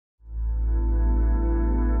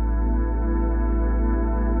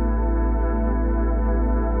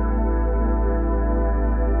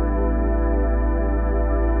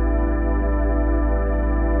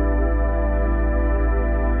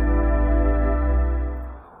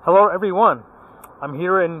Hello everyone, I'm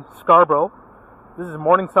here in Scarborough. This is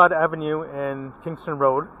Morningside Avenue and Kingston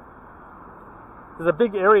Road. There's a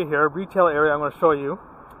big area here, retail area I'm going to show you.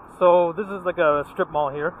 So this is like a strip mall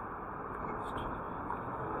here.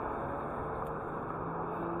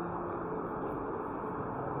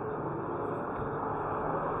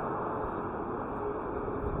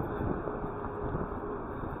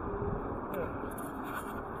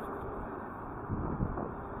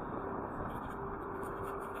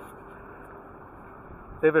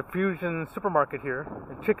 They have a fusion supermarket here,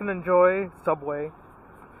 a Chicken and Joy, Subway.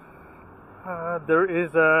 There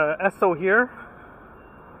is a Esso here.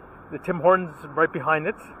 The Tim Hortons right behind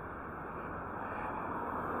it.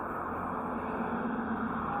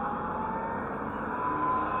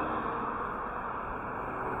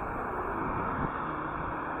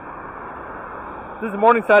 This is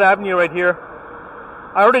Morningside Avenue right here.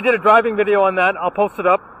 I already did a driving video on that. I'll post it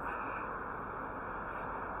up.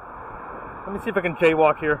 Let me see if I can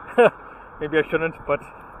jaywalk here. Maybe I shouldn't, but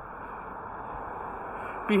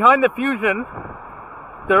behind the Fusion,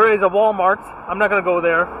 there is a Walmart. I'm not going to go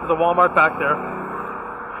there. There's a Walmart back there.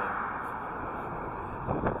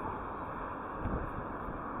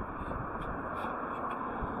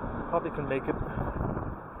 Probably can make it.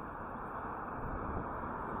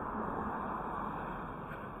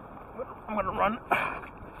 I'm going to run.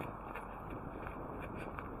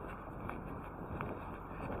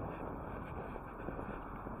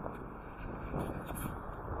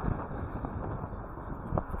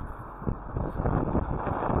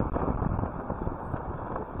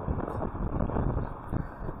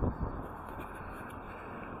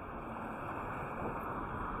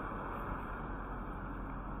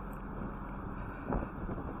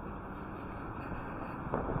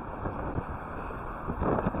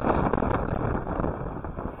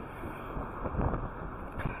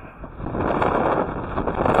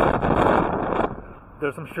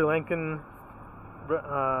 There's some Sri Lankan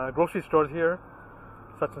grocery stores here,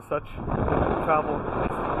 such and such. Travel.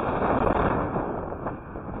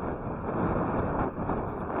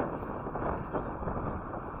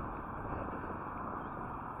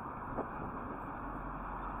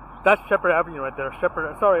 That's Shepherd Avenue right there.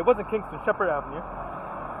 Sorry, it wasn't Kingston. Shepherd Avenue.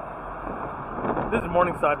 This is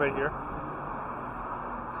Morningside right here.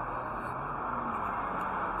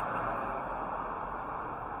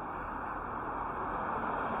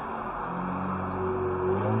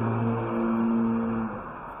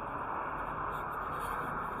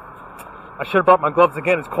 I should have brought my gloves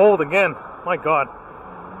again. It's cold again. My God.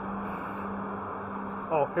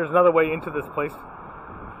 Oh, here's another way into this place.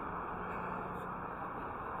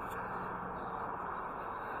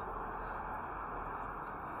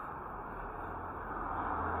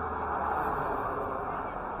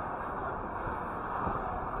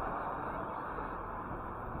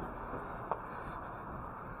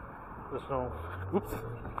 There's no... Oops.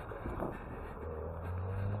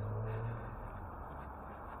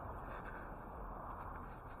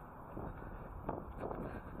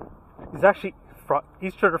 It's actually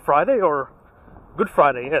Easter Friday or Good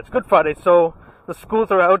Friday. Yeah, it's Good Friday, so the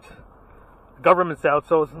schools are out, the government's out,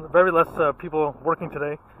 so it's very less people working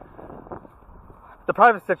today. The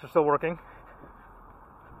private sector is still working.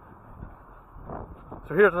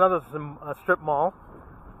 So here's another strip mall.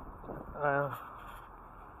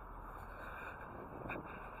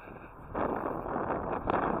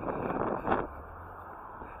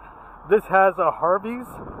 This has a Harvey's,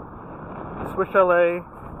 Swiss Chalet,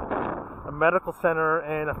 a medical center,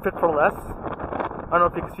 and a Fit for Less. I don't know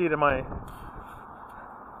if you can see it in my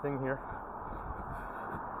thing here.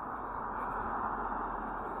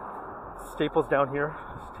 Staples down here.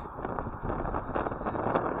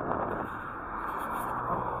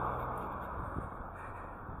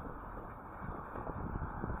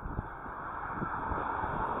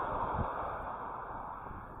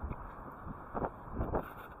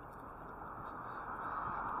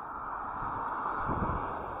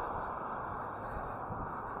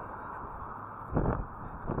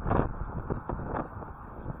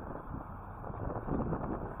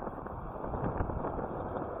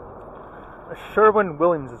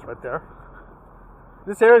 Sherwin-Williams is right there.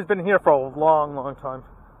 This area's been here for a long, long time.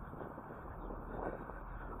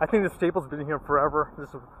 I think the Staples been here forever.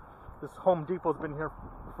 This Home Depot's been here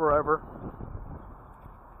forever.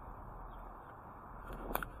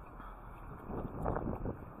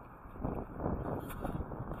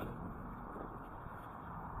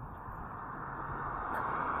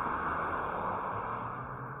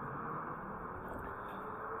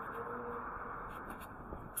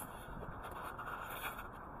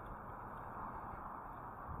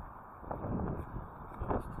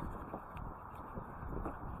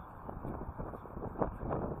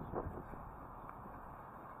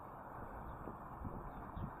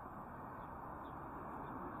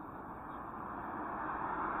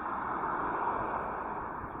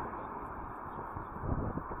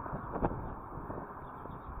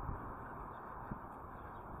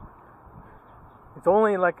 It's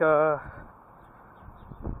only like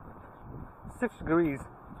 6 degrees.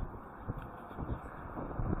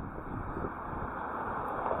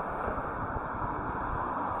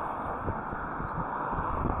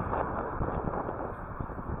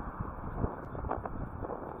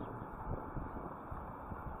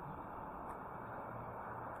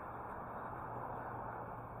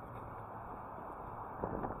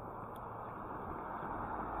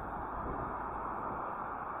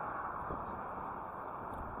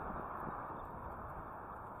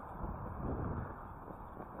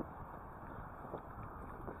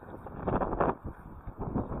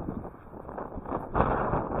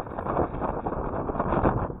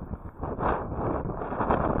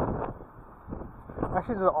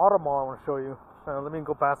 Actually, there's an auto mall I want to show you. Let me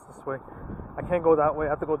go past this way. I can't go that way. I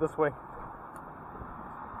have to go this way.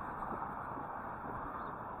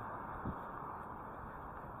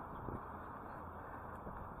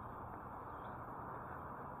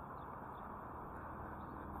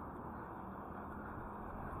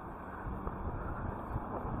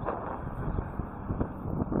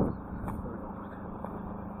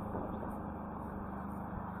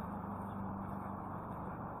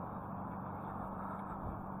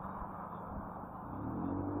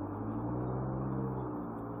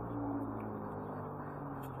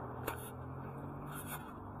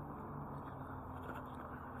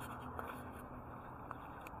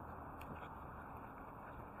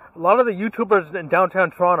 A lot of the YouTubers in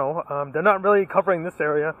downtown Toronto, they're not really covering this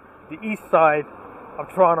area, the east side of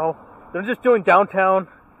Toronto. They're just doing downtown,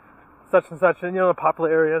 such and such, and the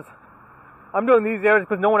popular areas. I'm doing these areas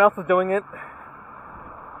because no one else is doing it.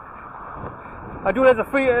 I do it as a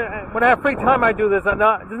free, when I have free time I do this. This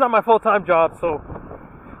is not my full-time job, so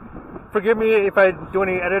forgive me if I do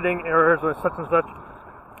any editing errors or such and such,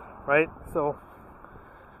 right? So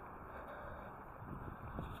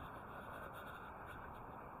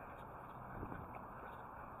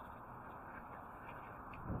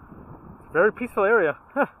very peaceful area.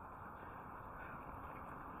 Huh.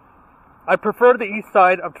 I prefer the east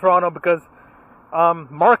side of Toronto because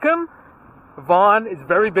Markham, Vaughan is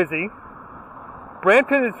very busy.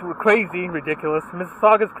 Brampton is crazy, ridiculous.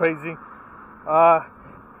 Mississauga is crazy.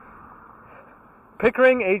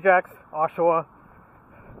 Pickering, Ajax, Oshawa,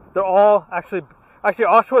 they're all actually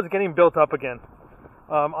Oshawa is getting built up again.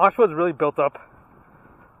 Oshawa is really built up.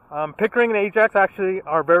 Pickering and Ajax actually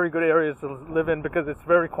are very good areas to live in because it's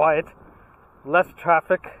very quiet. Less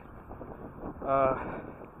traffic.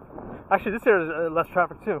 Actually, this area is less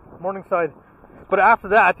traffic too. Morningside. But after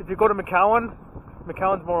that, if you go to McCowan,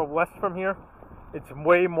 McCowan's more west from here. It's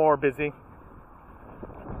way more busy.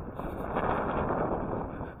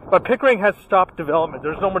 But Pickering has stopped development.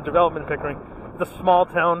 There's no more development in Pickering. It's a small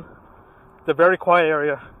town. It's a very quiet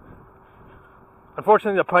area.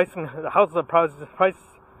 Unfortunately, the price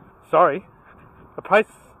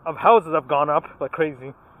of houses have gone up like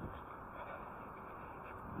crazy.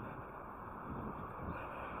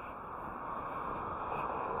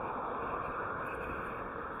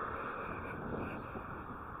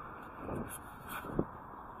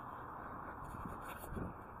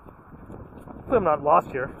 I'm not lost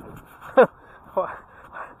here.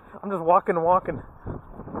 I'm just walking.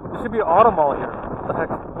 There should be an auto mall here. What the heck?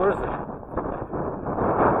 Where is it?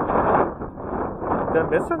 Did I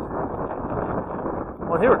miss it?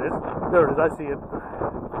 Well, here it is. There it is. I see it.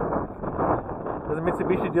 There's a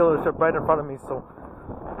Mitsubishi dealership right in front of me, so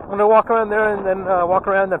I'm gonna walk around there and then walk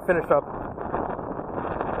around and then finish up.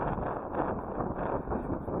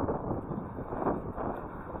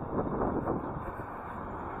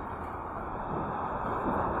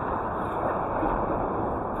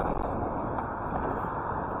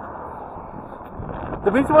 The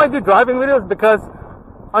reason why I do driving videos is because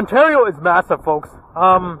Ontario is massive, folks.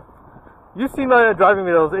 You've seen my driving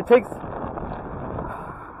videos. It takes,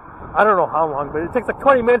 I don't know how long, but it takes like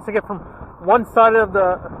 20 minutes to get from one side of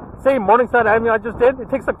the, say, Morningside Avenue I just did. It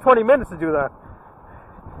takes like 20 minutes to do that.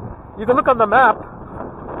 You can look on the map,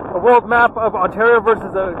 a world map of Ontario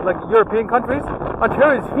versus like European countries.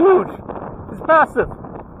 Ontario is huge. It's massive.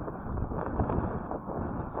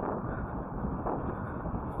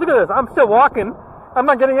 Look at this. I'm still walking. I'm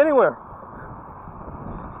not getting anywhere.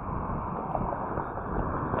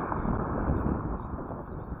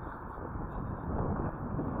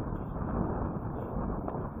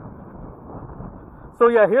 So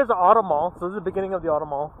yeah, here's the auto mall. So this is the beginning of the auto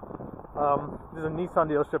mall. There's a Nissan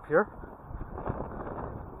dealership here.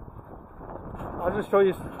 I'll just show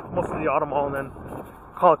you most of the auto mall and then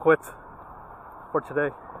call it quits for today.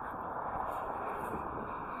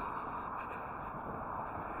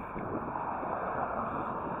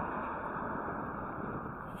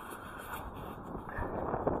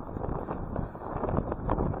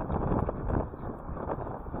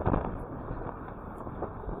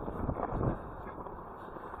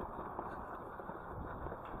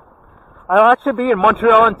 I'll actually be in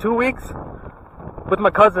Montreal in 2 weeks with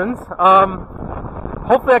my cousins.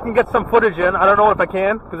 Hopefully I can get some footage in. I don't know if I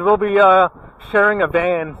can, because we'll be sharing a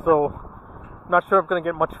van, so I'm not sure if I'm going to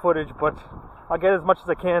get much footage, but I'll get as much as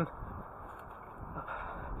I can.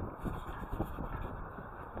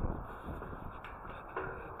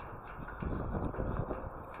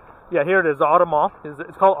 Yeah, here it is, the Auto Mall.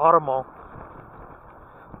 It's called Auto Mall.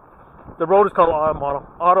 The road is called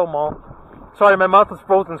Auto Mall. Sorry, my mouth is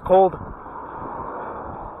frozen, it's cold.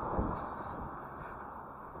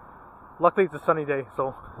 Luckily it's a sunny day,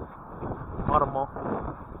 so Auto Mall.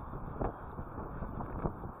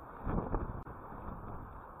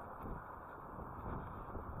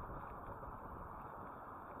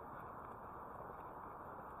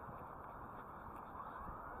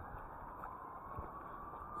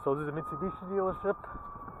 So there's a Mitsubishi dealership.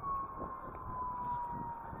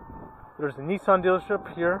 There's a Nissan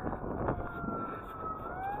dealership here.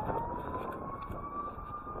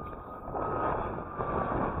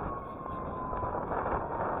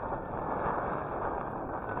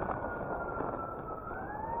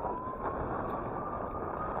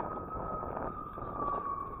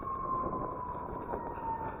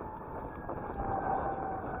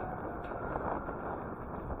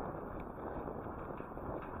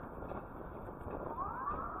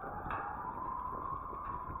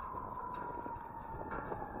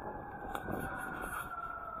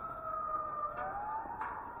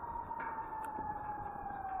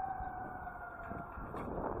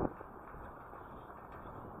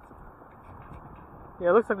 Yeah,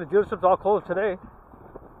 it looks like the dealership's all closed today.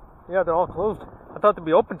 Yeah, they're all closed. I thought they'd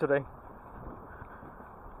be open today.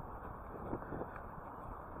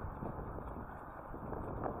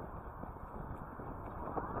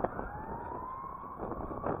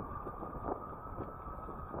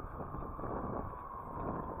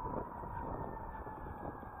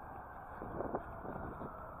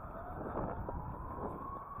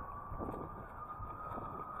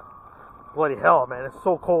 Bloody hell, man, it's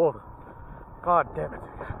so cold. God damn it.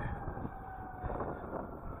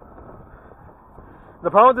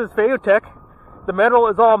 The problem with this Vautech, the metal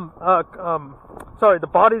is all, the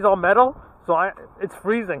body's all metal, so it's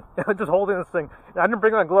freezing. I'm just holding this thing. I didn't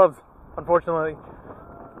bring my gloves, unfortunately.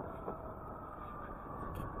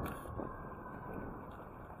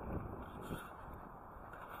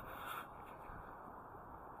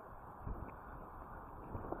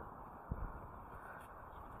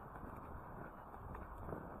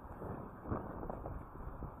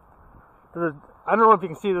 I don't know if you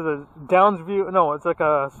can see the Downs view. No, it's like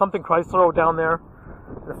a something Chrysler down there.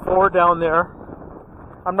 The Ford down there.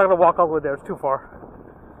 I'm not going to walk all the way there. It's too far.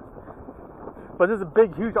 But there's a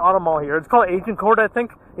big, huge auto mall here. It's called Agincourt, I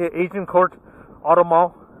think. Yeah, Agincourt Auto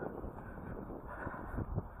Mall.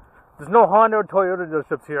 There's no Honda or Toyota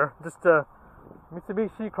dealerships here. Just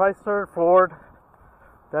Mitsubishi, Chrysler, Ford.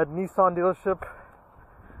 That Nissan dealership.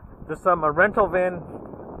 There's some rental van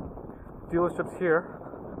dealerships here.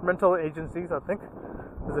 Rental agencies, I think.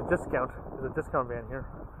 There's a discount van here.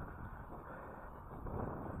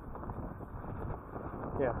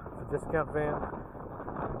 Yeah, it's a discount van.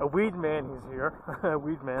 A weed man, he's here. A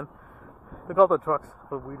weed man. Look at all the trucks.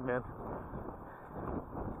 The weed man.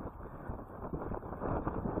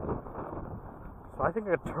 So I think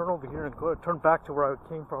I could turn over here and turn back to where I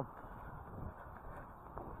came from.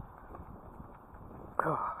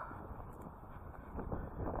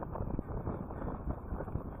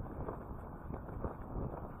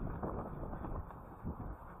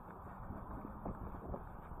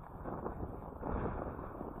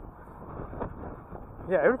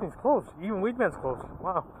 Yeah, everything's closed. Even Weedman's closed.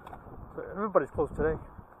 Wow. So everybody's closed today.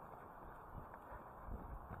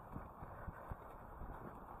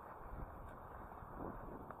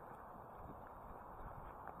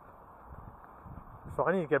 So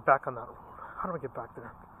I need to get back on that road. How do I get back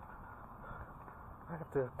there? I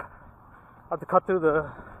have to cut through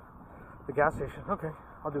the gas station. Okay,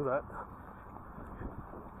 I'll do that.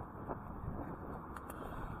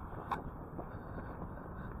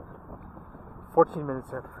 $14 minutes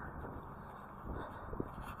in.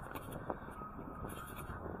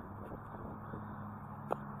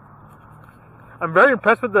 I'm very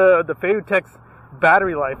impressed with the Vautech's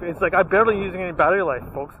battery life. It's like I'm barely using any battery life,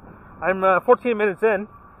 folks. I'm 14 minutes in.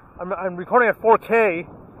 I'm recording at 4K,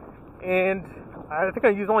 and I think I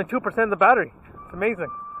use only 2% of the battery. It's amazing.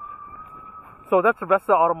 So that's the rest of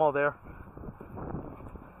the auto mall there.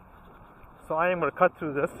 So I am going to cut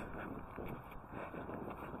through this.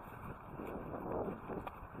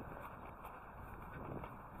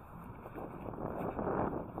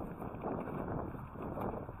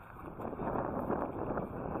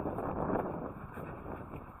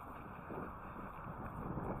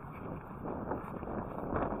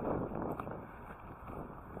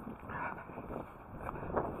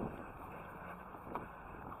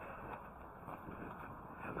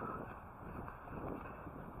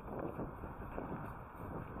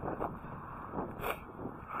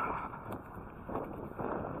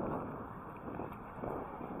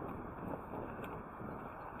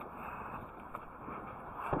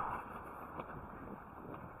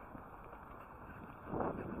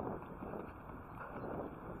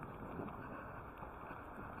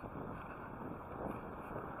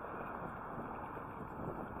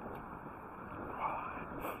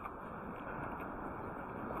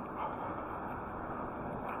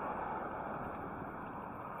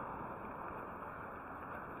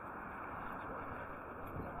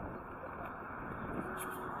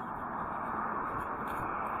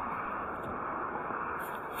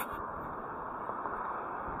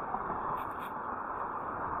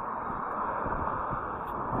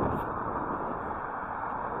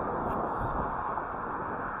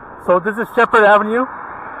 So this is Shepherd Avenue.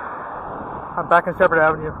 I'm back in Shepherd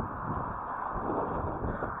Avenue.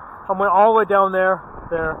 I went all the way down there.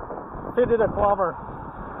 I did a kilometer.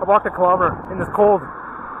 I walked a kilometer in this cold.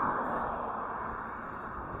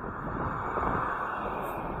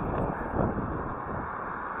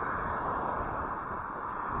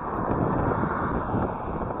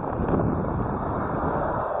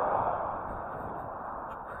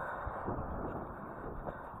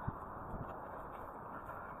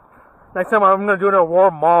 Next time I'm going to do it in a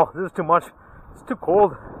warm mall. This is too much. It's too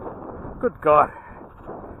cold. Good God.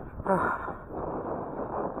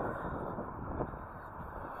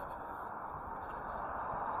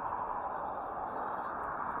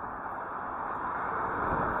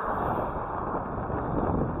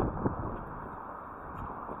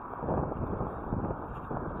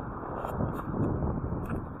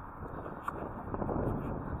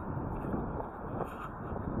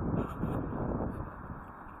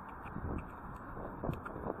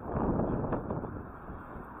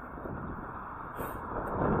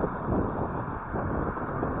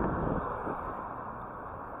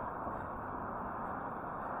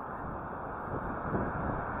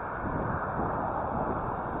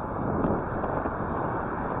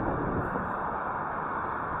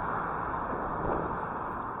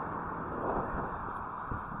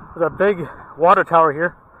 There's a big water tower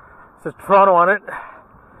here. It says Toronto on it.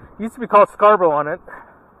 It used to be called Scarborough on it.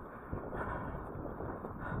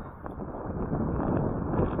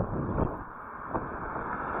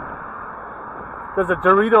 There's a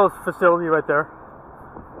Doritos facility right there.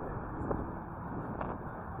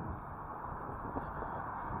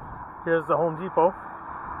 Here's the Home Depot.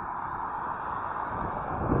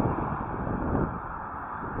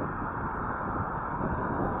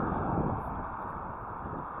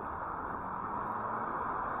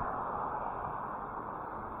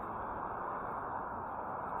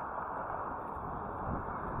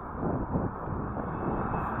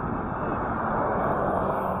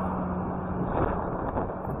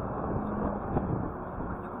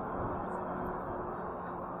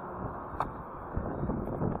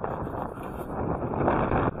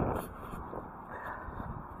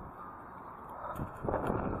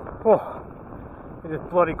 Oh, it is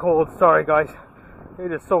bloody cold. Sorry, guys.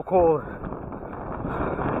 It is so cold.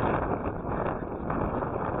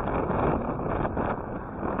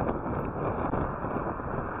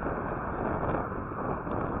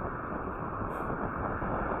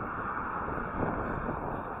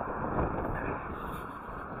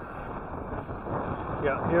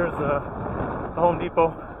 Yeah, here's the Home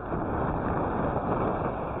Depot.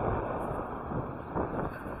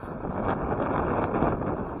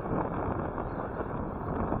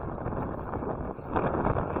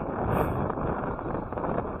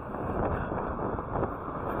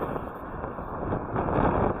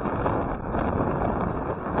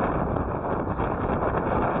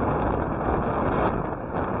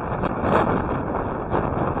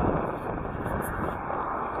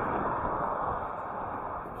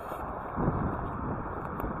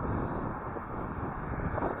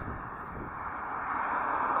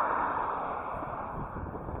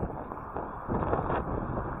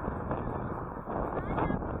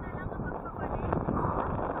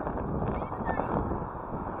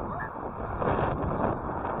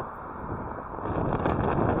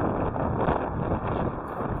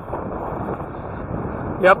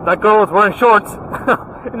 Yep, that girl was wearing shorts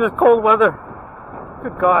in this cold weather.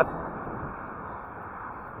 Good God.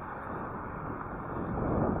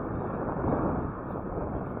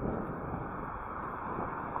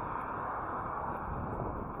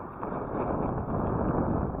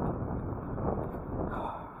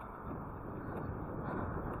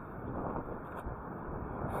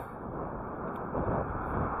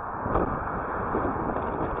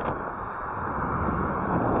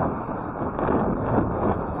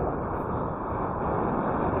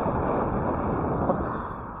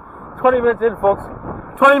 "20 minutes in, folks.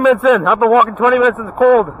 20 minutes in. I've been walking 20 minutes in the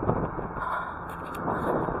cold."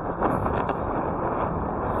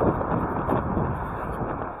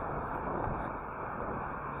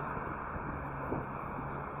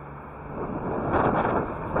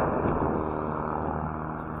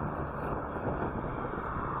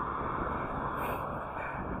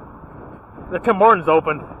 The Tim Hortons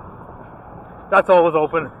open. That's always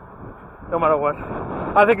open, no matter what.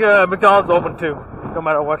 I think McDonald's open too, no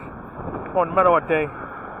matter what. Or no matter what day.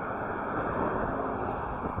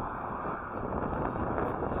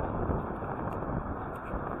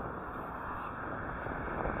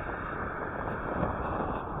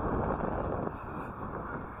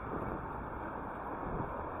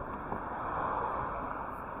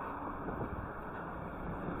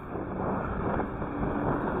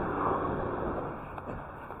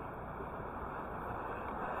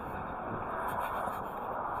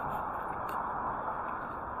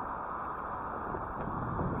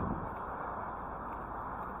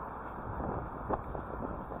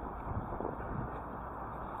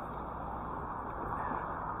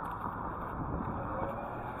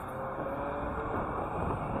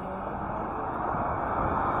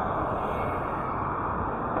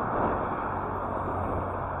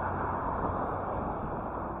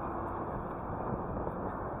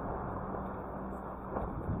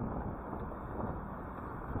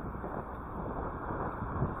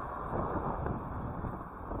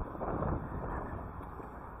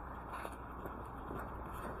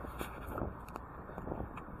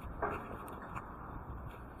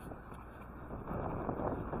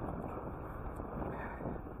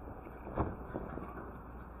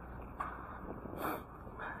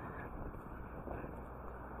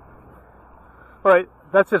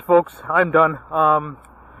 that's it, folks. I'm done.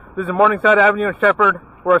 This is Morningside Avenue in Shepherd,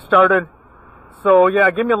 where I started. So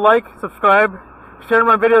yeah, give me a like, subscribe, share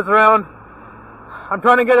my videos around. I'm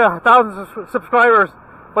trying to get 1,000 subscribers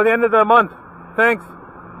by the end of the month. Thanks.